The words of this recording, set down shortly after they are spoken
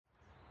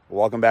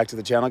Welcome back to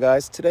the channel,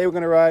 guys. Today we're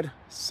gonna ride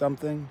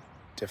something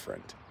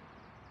different.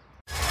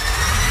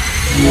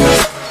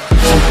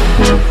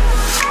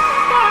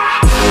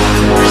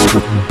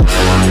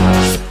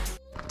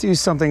 Do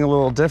something a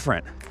little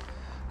different.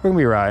 We're gonna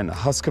be riding a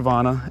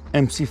Husqvarna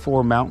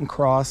MC4 Mountain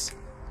Cross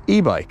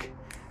e-bike.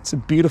 It's a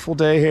beautiful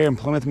day here in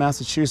Plymouth,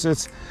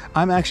 Massachusetts.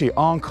 I'm actually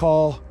on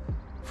call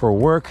for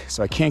work,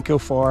 so I can't go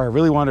far. I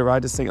really wanted to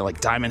ride this thing at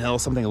like Diamond Hill,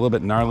 something a little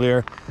bit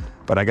gnarlier,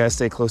 but I gotta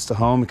stay close to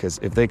home because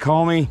if they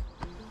call me,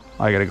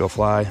 I gotta go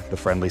fly the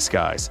friendly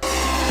skies.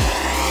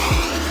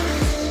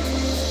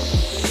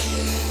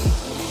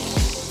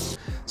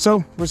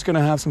 So we're just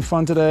gonna have some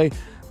fun today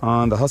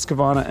on the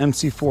Husqvarna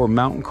MC4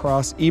 Mountain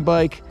Cross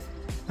e-bike.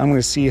 I'm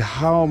gonna see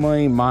how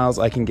many miles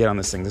I can get on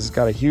this thing. This has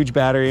got a huge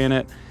battery in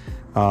it,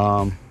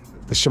 the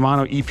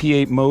Shimano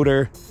EP8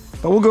 motor,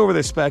 but we'll go over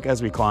the spec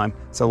as we climb.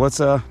 So let's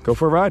go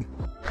for a ride.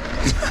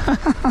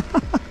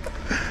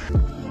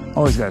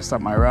 Always gotta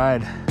start my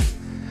ride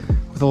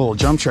with a little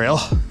jump trail.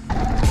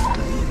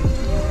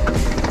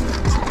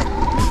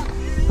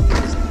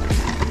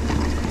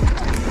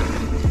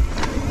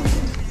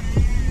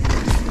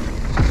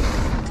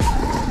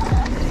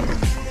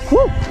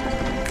 Woo!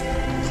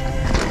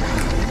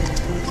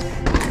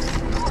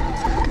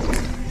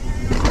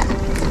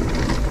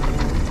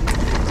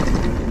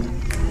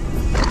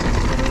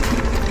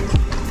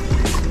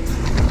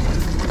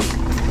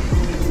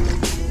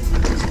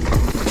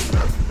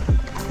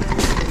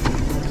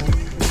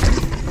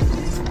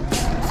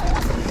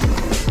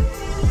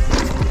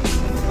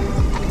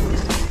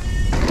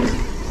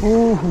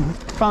 Ooh,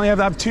 finally have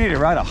the opportunity to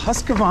ride a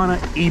Husqvarna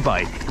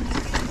e-bike.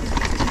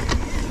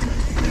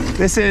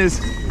 This is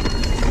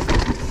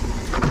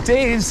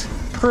Dave's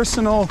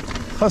personal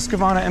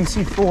Husqvarna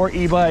MC4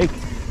 e-bike.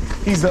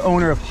 He's the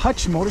owner of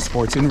Hutch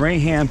Motorsports in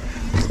Raynham,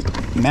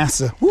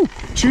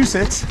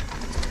 Massachusetts.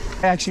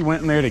 I actually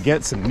went in there to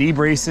get some knee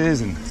braces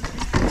and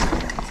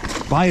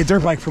buy a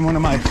dirt bike from one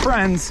of my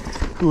friends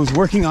who was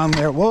working on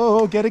their,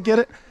 whoa, get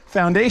it,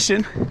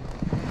 foundation.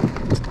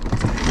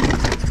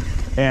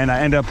 And I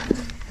end up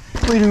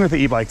leaving with the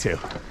e-bike too.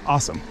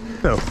 Awesome.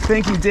 So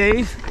thank you,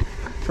 Dave,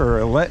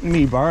 for letting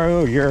me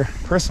borrow your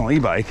personal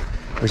e-bike,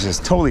 which is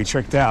totally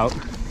tricked out.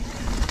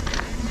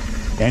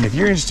 And if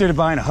you're interested in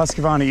buying a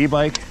Husqvarna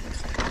e-bike,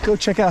 go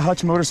check out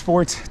Hutch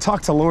Motorsports.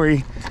 Talk to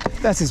Lori,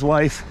 that's his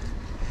wife.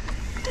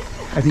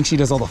 I think she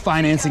does all the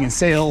financing and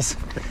sales.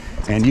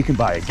 And you can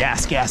buy a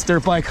gas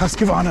dirt bike,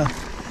 Husqvarna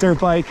dirt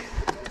bike,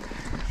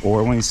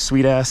 or one of these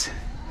sweet ass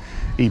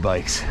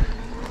e-bikes.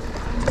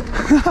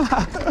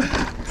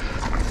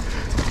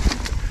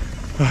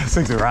 This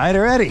thing's a ride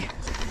already.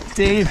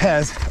 Dave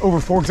has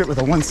overforked it with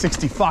a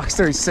 160 Fox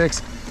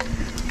 36.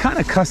 Kind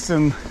of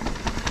custom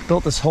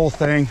built this whole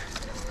thing.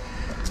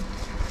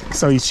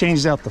 So he's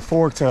changed out the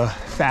fork to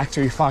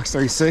factory Fox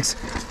 36,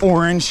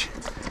 orange.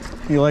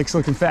 He likes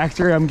looking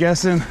factory, I'm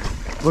guessing.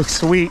 Looks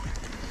sweet.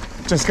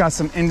 Just got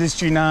some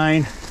Industry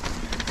 9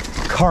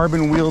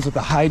 carbon wheels with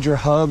the Hydra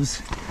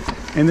hubs.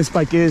 And this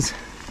bike is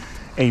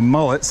a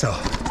mullet, so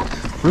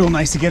real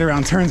nice to get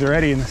around turns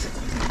already in this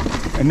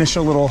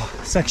initial little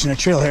section of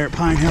trail here at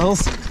Pine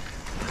Hills.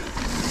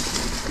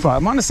 But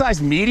I'm on a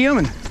size medium,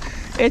 and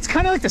it's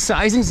kind of like the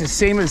sizing's the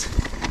same as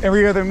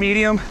every other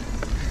medium.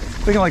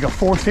 Thinking like a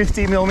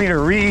 450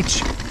 millimeter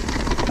reach,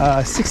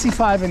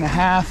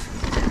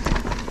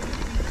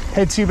 65.5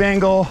 head tube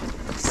angle,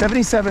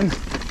 77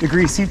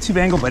 degree seat tube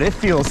angle, but it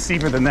feels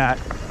steeper than that.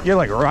 You're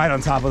like right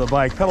on top of the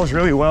bike. Pedals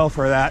really well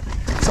for that.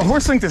 It's a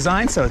horse link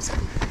design, so it's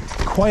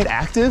quite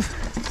active,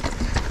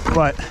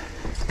 but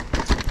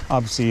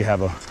obviously you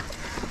have a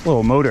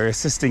little motor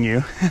assisting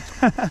you.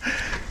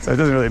 So it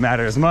doesn't really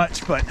matter as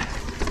much, but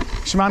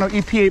Shimano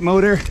EP8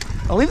 motor.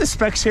 I'll leave the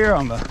specs here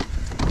on the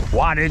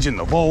wattage and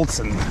the volts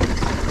and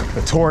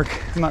the torque.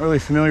 I'm not really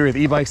familiar with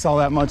e-bikes all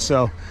that much,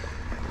 so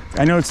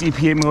I know it's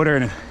EP8 motor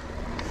and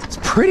it's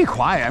pretty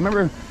quiet. I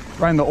remember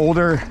riding the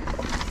older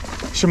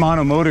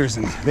Shimano motors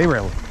and they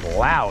were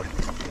loud.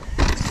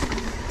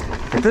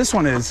 But this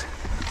one is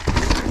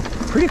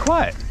pretty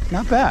quiet,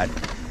 not bad,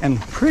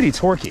 and pretty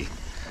torquey.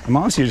 I'm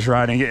honestly just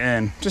riding it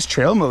in just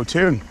trail mode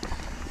too.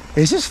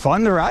 It's just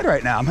fun to ride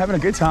right now. I'm having a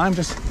good time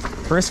just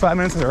first 5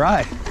 minutes of the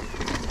ride.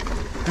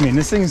 I mean,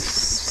 this thing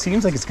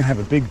seems like it's gonna have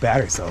a big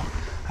battery, so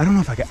I don't know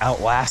if I can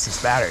outlast this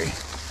battery.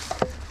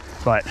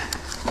 But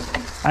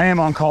I am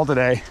on call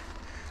today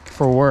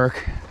for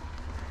work,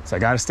 so I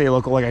gotta stay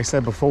local like I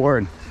said before,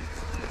 and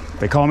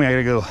they call me, I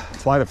gotta go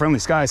fly the friendly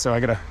skies, so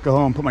I gotta go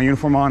home, put my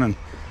uniform on, and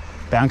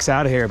bounce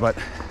out of here. But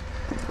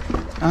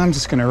I'm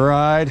just gonna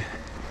ride,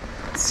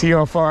 see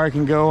how far I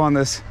can go on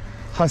this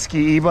Husky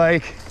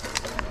e-bike.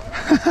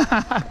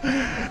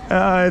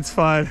 It's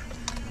fun.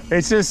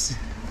 It's just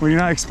when you're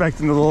not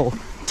expecting the little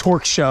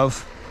torque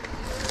shove,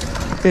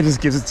 it just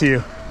gives it to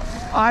you.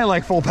 I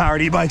like full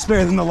powered e-bikes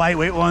better than the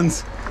lightweight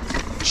ones.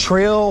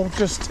 Trail,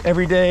 just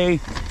everyday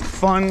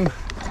fun,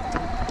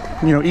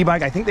 you know,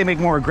 e-bike. I think they make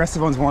more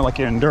aggressive ones, more like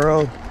your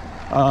enduro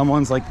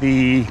ones, like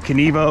the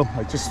Canevo,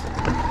 like just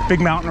big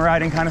mountain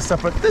riding kind of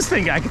stuff. But this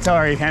thing I can tell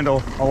I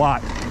handle a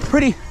lot.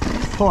 Pretty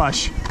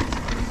plush.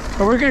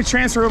 But we're gonna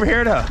transfer over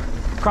here to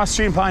Cross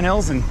Street and Pine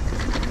Hills and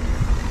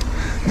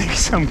make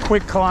some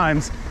quick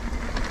climbs.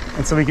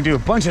 And so we can do a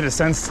bunch of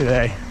descents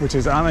today, which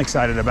is I'm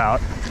excited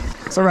about.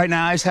 So right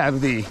now I just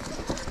have the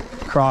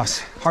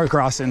hard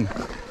cross in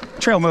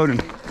trail mode,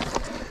 and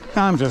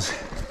now I'm just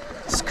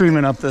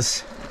screaming up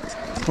this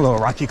little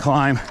rocky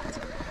climb.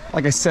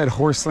 Like I said,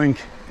 horse link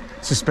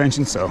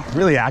suspension, so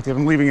really active.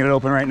 I'm leaving it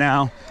open right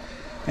now,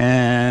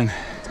 and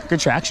good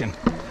traction.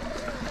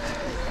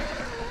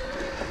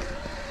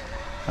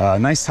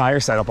 Nice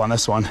tire setup on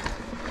this one.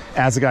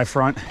 Adds a guy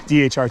front,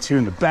 DHR2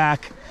 in the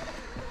back,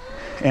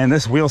 and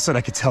this wheel set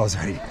I could tell is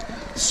already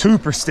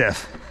super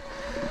stiff.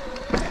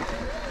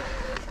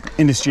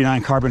 Industry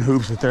 9 carbon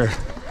hoops with their,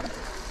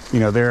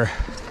 their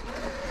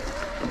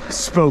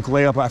spoke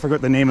layup. I forget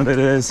what the name of it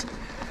is,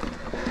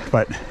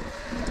 but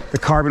the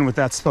carbon with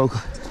that spoke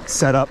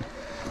setup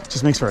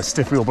just makes for a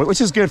stiff wheel, but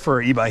which is good for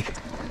an e-bike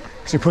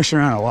because you're pushing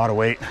around a lot of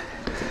weight.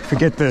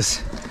 Forget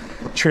this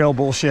trail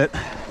bullshit.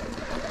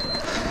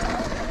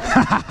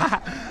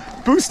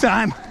 Boost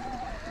time.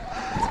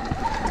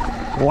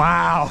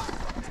 Wow.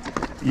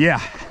 Yeah.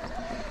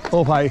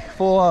 Full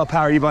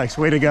power e-bikes.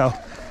 Way to go.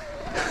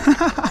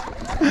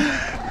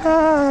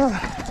 I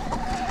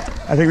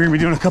think we're gonna be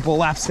doing a couple of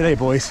laps today,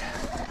 boys.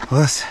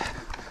 Let's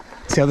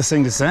see how this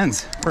thing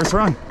descends. First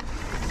run.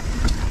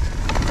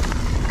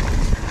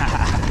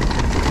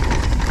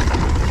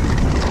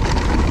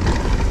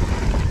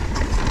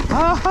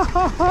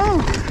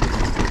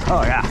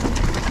 Oh yeah.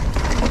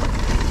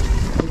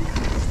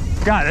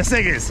 God, this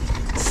thing is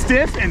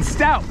stiff and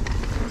stout.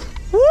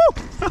 Woo!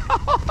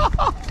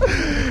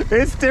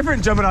 It's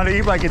different jumping on an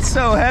e-bike. It's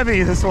so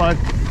heavy, this one.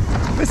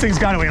 This thing's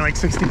got to weigh like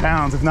 60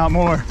 pounds, if not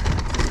more.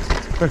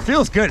 But it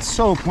feels good. It's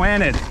so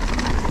planted.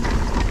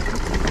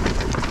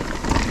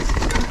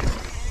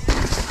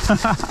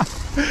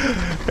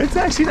 It's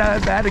actually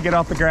not that bad to get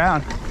off the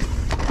ground.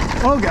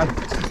 Oh God,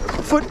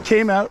 foot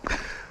came out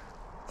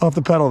off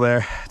the pedal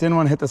there. Didn't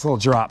want to hit this little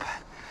drop.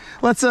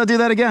 Let's do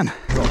that again.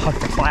 We'll huck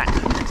the flat.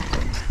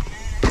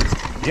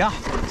 Yeah.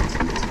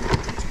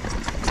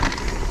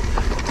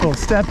 Little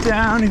step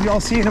down. Have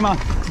y'all seen in my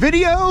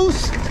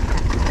videos?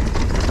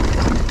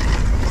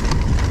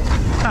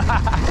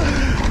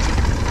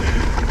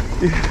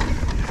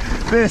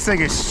 This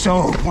thing is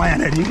so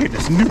planted. You can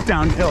just nuke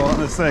downhill on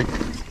this thing.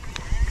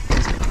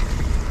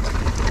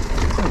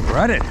 So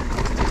rutted.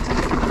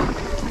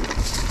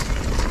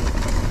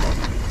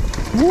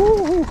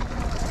 Woo!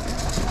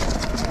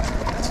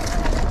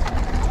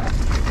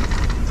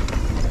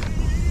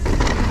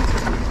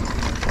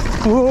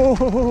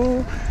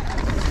 Whoa!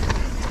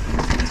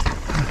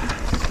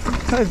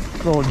 That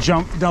little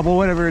jump, double,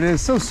 whatever it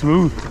is, so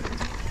smooth.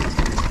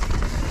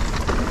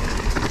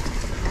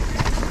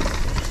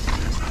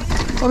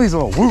 All these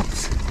little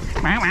whoops.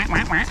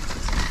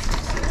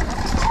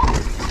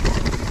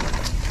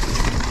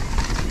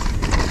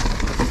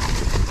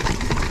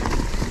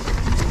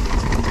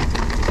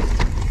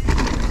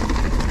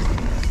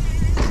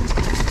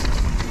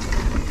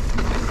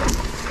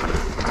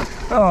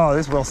 Oh,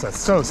 this wheel set's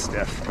so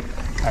stiff.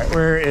 All right,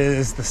 where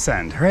is the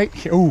send? Right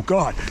here. Oh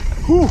God.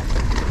 Ooh.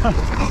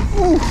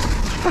 Ooh.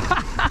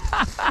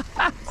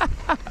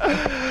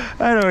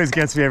 That always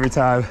gets me every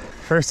time.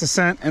 First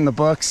ascent in the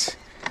books.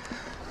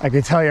 I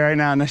can tell you right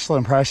now, initial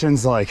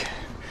impressions, like,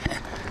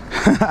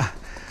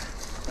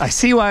 I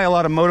see why a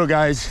lot of moto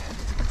guys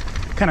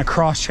kind of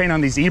cross-train on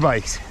these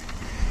e-bikes.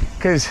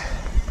 Because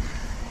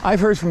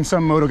I've heard from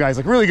some moto guys,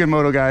 like really good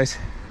moto guys,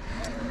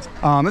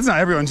 it's not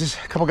everyone, just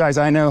a couple guys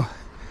I know,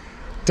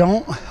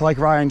 don't like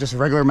riding just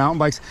regular mountain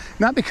bikes.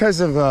 Not because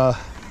of,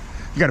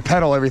 you gotta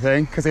pedal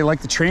everything, because they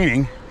like the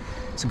training.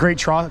 It's a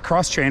great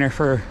cross trainer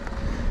for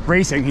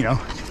racing,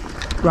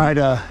 ride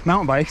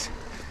mountain bikes.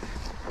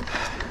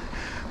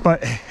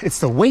 But it's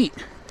the weight.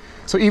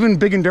 So even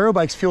big enduro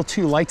bikes feel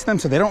too light to them,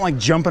 so they don't like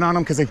jumping on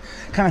them because they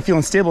kind of feel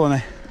unstable.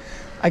 And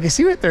I can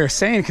see what they're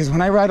saying, because when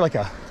I ride like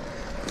a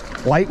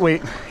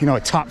lightweight, a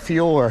top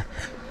fuel or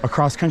a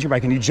cross country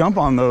bike, and you jump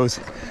on those,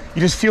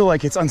 you just feel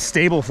like it's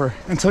unstable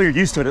until you're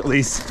used to it, at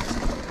least.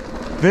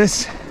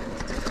 This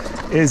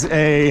is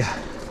a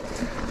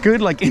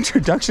good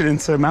introduction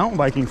into mountain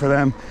biking for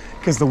them,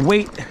 because the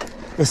weight,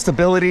 the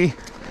stability,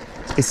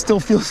 it still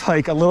feels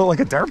like a little like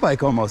a dirt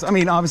bike almost. I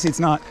mean, obviously it's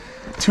not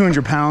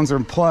 200 pounds or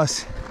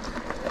plus,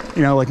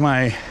 like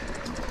my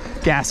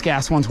gas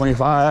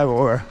 125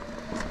 or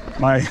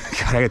my,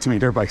 God, I got too many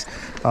dirt bikes,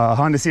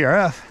 Honda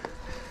CRF.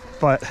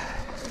 But,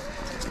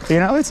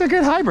 it's a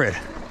good hybrid.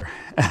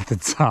 At the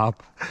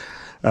top,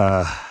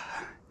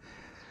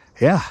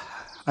 yeah,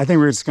 I think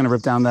we're just gonna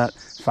rip down that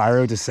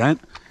Firo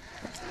descent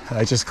that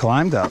I just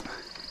climbed up.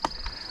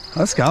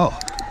 Let's go.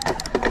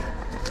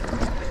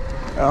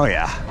 Oh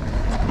yeah.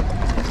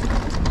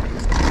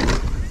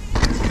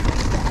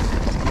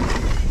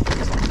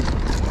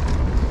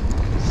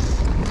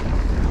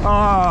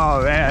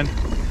 Oh man,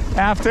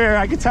 after,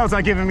 I can tell it's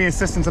not giving me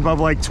assistance above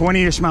like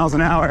 20-ish miles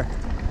an hour.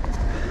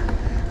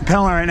 I'm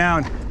pedaling right now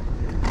and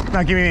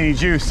not giving me any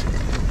juice,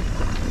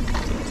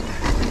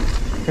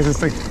 because it's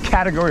the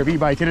category of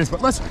e-bike it is.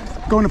 But let's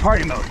go into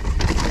party mode.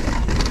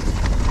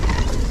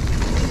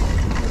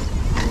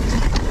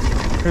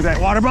 There's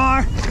that water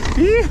bar.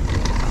 Yeah.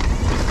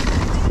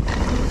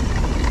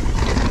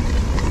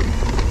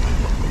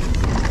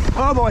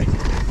 Oh boy,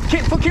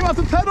 foot came off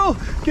the pedal.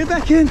 Get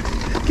back in,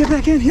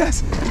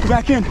 yes, we're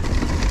back in.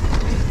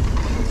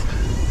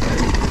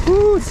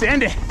 Ooh, it's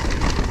sandy.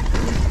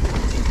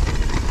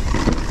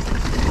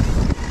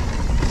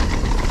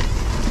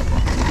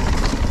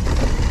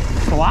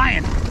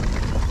 Flying.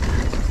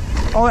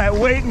 All that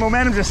weight and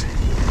momentum just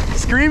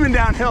screaming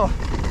downhill.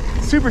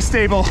 Super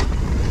stable.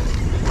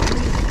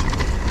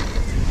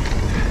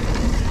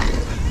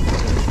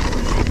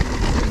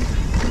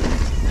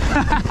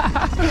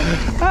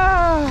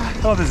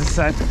 Oh, this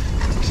descent.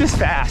 It's just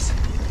fast.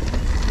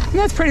 And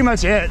that's pretty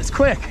much it. It's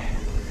quick.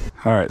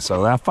 All right,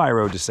 so that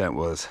 5-road descent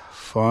was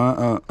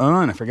fun.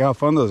 I forgot how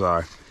fun those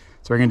are.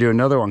 So we're gonna do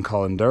another one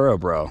called Enduro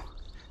Bro.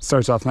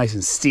 Starts off nice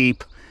and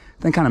steep,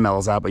 then kind of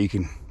mellows out, but you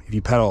can, if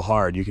you pedal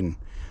hard, you can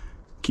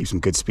keep some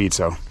good speed.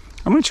 So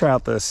I'm gonna try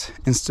out this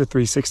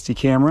Insta360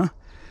 camera.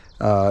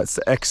 It's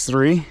the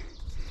X3.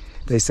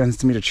 They sent it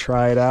to me to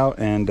try it out,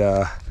 and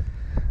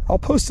I'll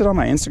post it on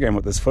my Instagram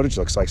what this footage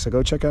looks like. So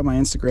go check out my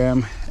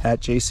Instagram at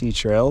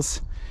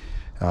JCTrails.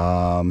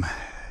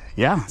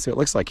 Yeah, see what it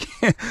looks like.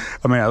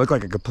 I mean, I look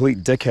like a complete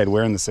dickhead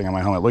wearing this thing on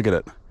my helmet. Look at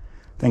it.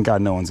 Thank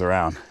God no one's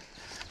around.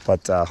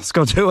 But let's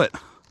go do it.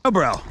 Oh,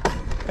 bro.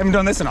 Haven't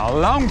done this in a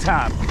long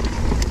time.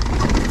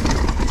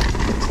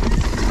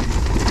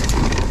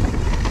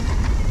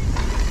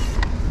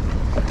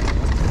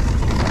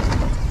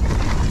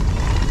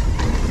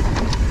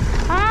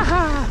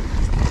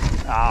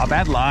 Ah,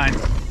 bad line.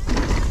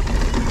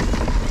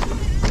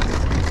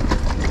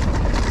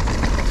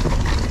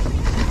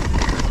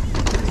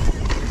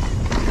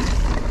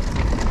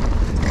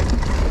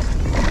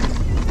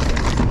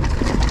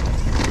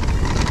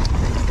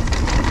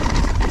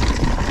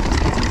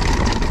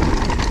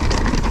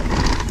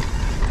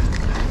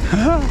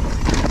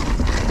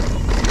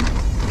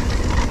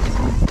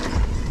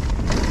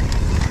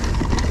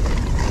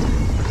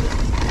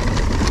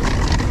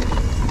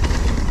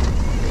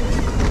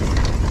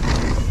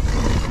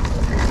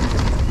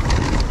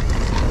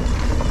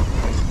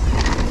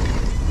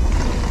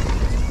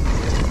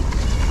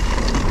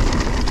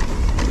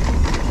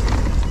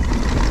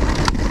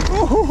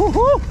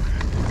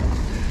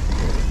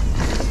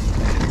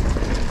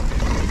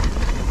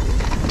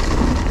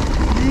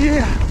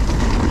 Yeah.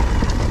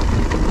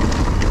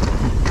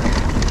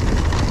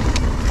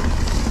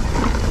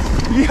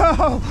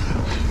 Yo,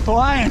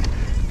 flying.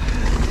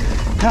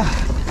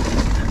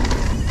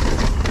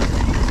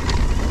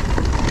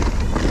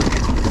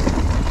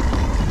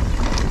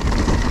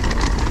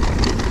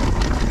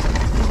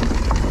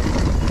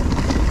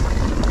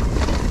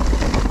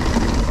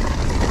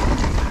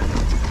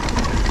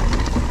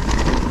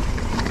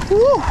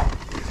 Woo.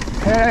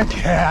 Heck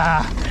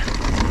yeah.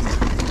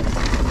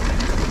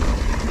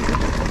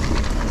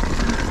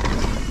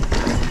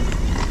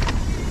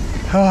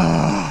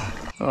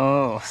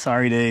 Oh,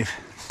 sorry, Dave.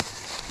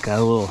 Got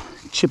a little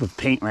chip of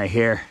paint right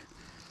here.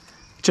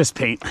 Just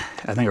paint.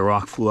 I think a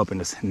rock flew up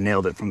and just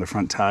nailed it from the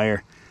front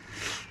tire.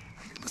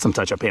 Put some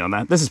touch-up paint on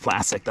that. This is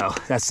plastic, though.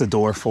 That's the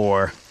door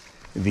for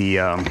the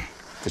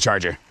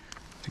charger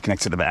to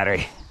connect to the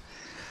battery.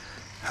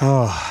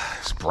 Oh,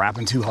 it's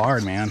rapping too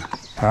hard, man.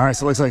 All right,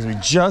 so it looks like we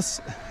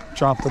just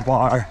dropped the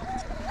bar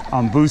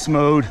on boost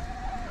mode,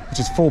 which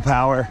is full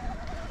power.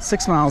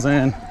 6 miles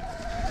in,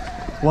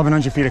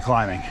 1,100 feet of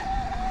climbing.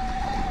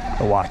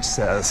 The watch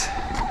says.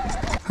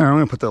 All right, I'm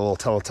gonna put the little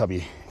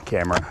Teletubby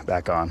camera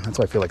back on. That's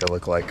what I feel like I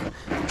look like.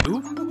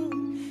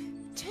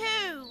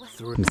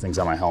 This thing's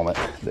on my helmet,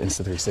 the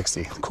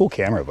Insta360. Cool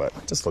camera, but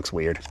it just looks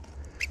weird.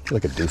 I feel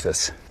like a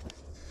doofus.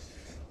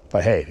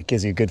 But hey, if it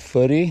gives you a good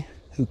footy,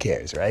 who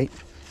cares, right?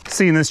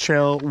 Seen this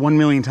trail 1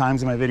 million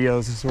times in my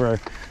videos. This is where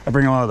I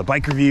bring a lot of the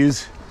bike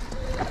reviews.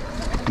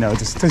 You know,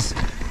 just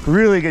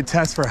really good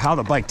test for how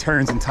the bike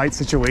turns in tight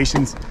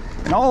situations.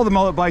 And all the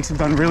mullet bikes have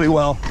done really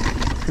well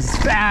because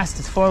it's fast,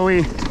 it's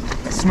flowy,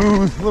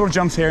 smooth, little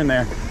jumps here and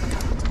there.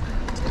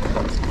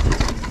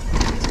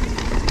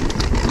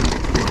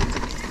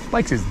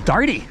 Bike is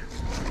darty.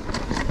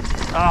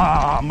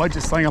 Ah, mud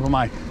just slung up on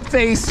my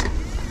face.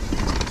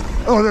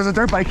 Oh, there's a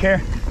dirt bike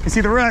here. You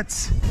see the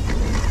ruts?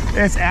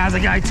 It's as a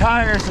guy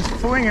tires, just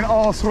flinging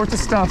all sorts of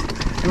stuff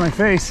in my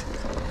face.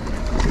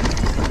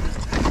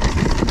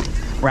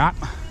 Rap.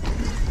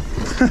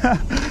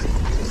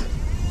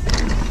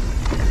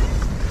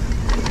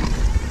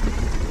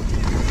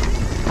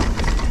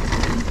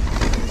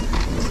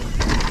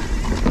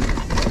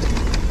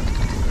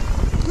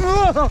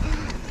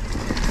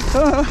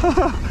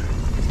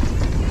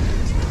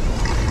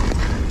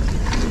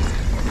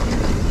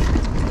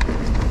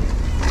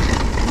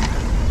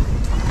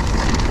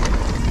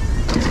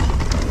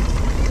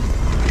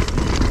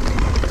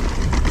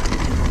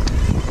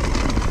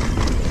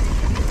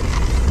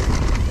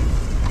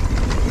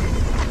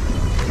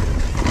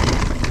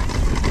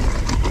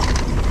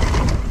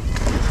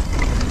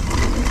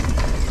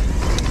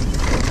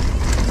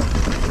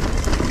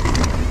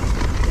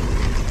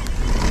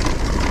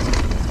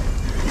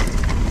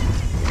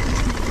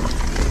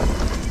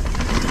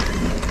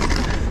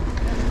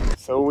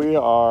 we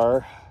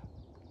are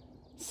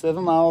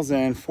 7 miles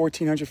in,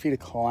 1,400 feet of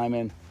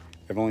climbing.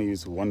 I've only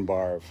used 1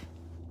 bar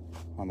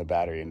on the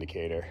battery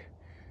indicator,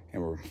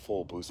 and we're in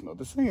full boost mode.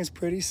 This thing is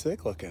pretty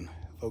sick looking.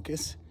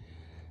 Focus.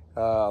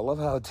 I love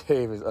how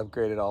Dave has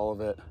upgraded all of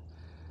it.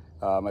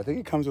 I think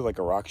it comes with like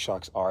a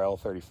RockShox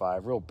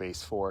RL35, real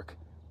bass fork,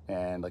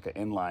 and like an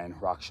inline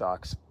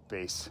RockShox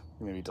bass,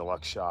 maybe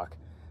deluxe shock.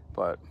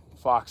 But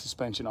Fox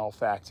suspension, all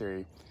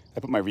factory. I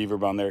put my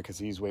reverb on there because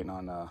he's waiting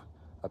on a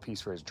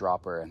piece for his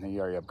dropper, and he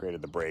already upgraded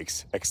the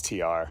brakes.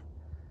 XTR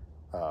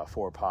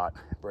 4-pot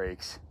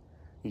brakes.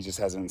 He just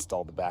hasn't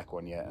installed the back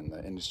one yet, and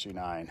the Industry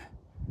 9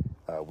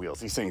 wheels.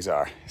 These things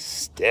are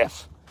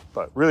stiff,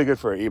 but really good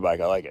for an e-bike.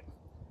 I like it.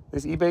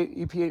 This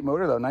EP8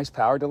 motor, though, nice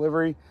power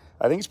delivery.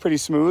 I think it's pretty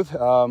smooth.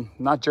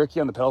 Not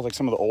jerky on the pedals like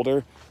some of the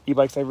older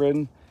e-bikes I've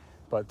ridden.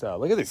 But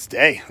look at this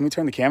day. Let me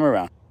turn the camera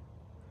around.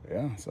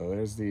 Yeah, so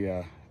there's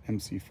the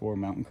MC4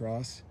 Mountain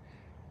Cross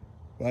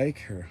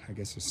bike, or I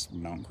guess it's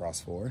Mountain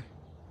Cross 4.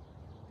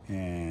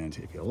 And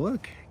if you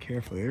look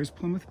carefully, there's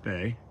Plymouth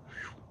Bay.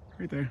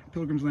 Right there.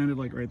 Pilgrims landed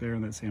like right there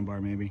on that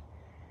sandbar maybe.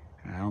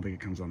 I don't think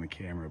it comes on the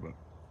camera, but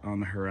on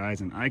the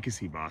horizon, I can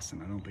see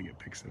Boston. I don't think it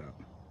picks it up.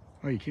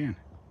 Oh, you can.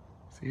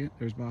 See it?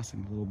 There's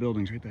Boston, the little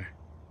buildings right there.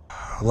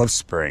 I love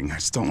spring. I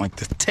just don't like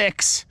the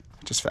ticks.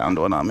 Just found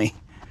one on me.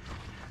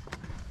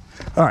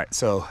 All right,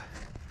 so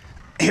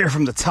here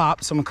from the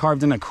top, someone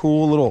carved in a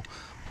cool little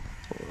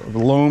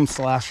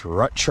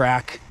loam/rut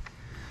track.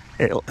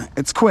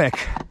 It's quick.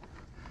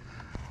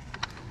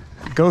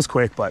 It goes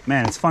quick, but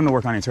man, it's fun to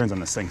work on your turns on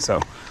this thing.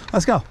 So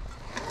let's go.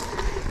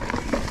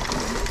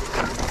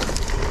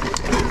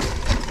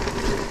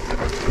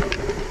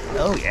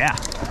 Oh yeah.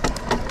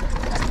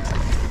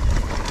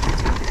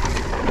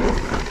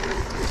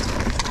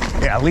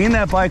 Yeah, lean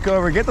that bike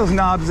over, get those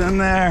knobs in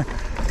there.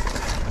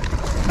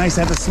 Nice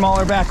to have the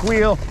smaller back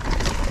wheel.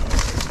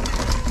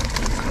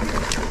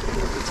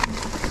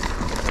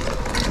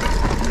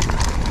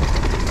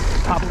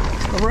 Pop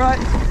the rut,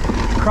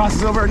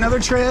 crosses over another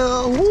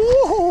trail.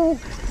 Woo!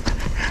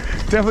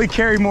 Definitely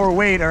carry more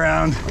weight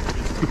around.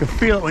 You can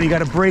feel it when you got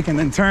to brake and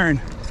then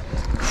turn.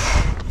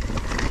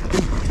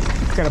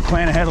 Got to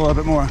plan ahead a little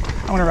bit more.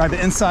 I want to ride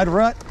the inside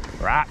rut.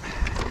 Rap.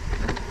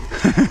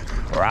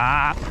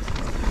 Rap.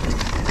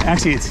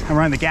 Actually, I'm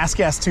riding the gas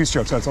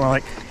 2-stroke, so it's only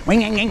like wing,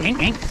 wing, wing, wing,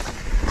 wing.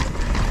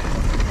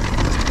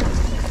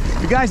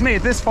 If you guys made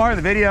it this far in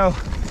the video,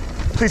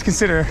 please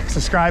consider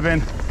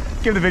subscribing,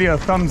 give the video a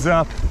thumbs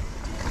up.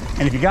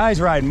 And if you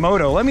guys ride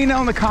moto, let me know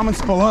in the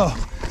comments below.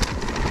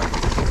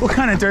 What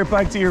kind of dirt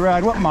bike do you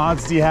ride? What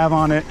mods do you have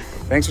on it?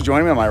 Thanks for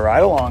joining me on my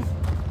ride along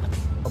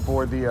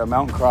aboard the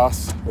Mountain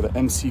Cross with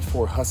an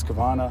MC4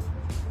 Husqvarna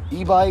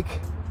e-bike.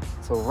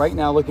 So right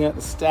now, looking at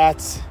the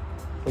stats,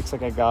 looks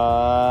like I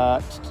got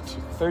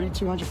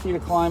 3,200 feet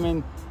of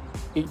climbing,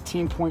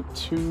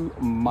 18.2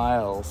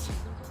 miles.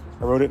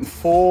 I rode it in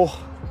full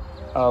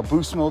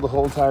boost mode the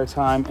whole entire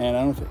time, and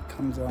I don't know if it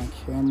comes on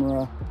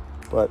camera,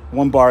 but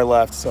 1 bar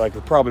left, so I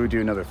could probably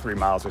do another 3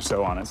 miles or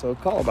so on it. So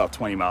call about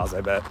 20 miles,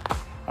 I bet,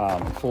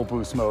 in full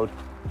boost mode.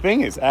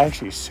 Thing is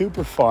actually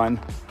super fun.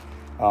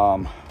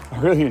 I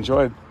really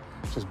enjoyed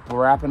just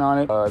rapping on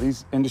it.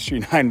 These Industry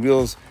 9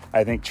 wheels,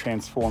 I think,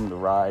 transformed the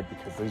ride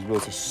because those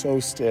wheels are so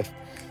stiff.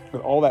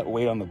 With all that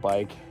weight on the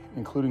bike,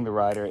 including the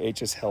rider, it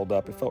just held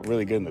up. It felt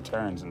really good in the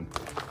turns, and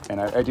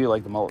I do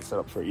like the mullet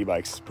setup for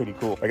e-bikes. It's pretty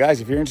cool. But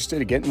guys, if you're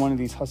interested in getting one of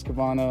these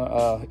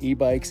Husqvarna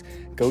e-bikes,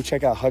 go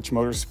check out Hutch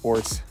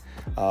Motorsports.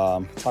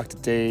 Talk to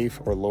Dave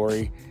or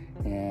Lori,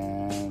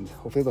 and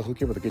hopefully they'll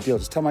hook you up with a good deal.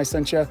 Just tell them I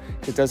sent you.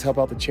 It does help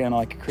out the channel.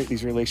 I can create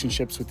these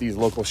relationships with these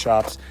local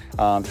shops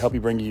to help you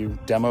bring you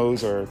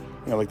demos, or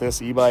like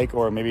this e-bike,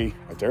 or maybe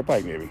a dirt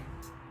bike maybe.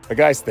 But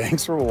guys,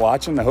 thanks for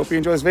watching. I hope you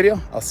enjoy this video.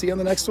 I'll see you on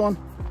the next one.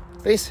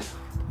 Peace.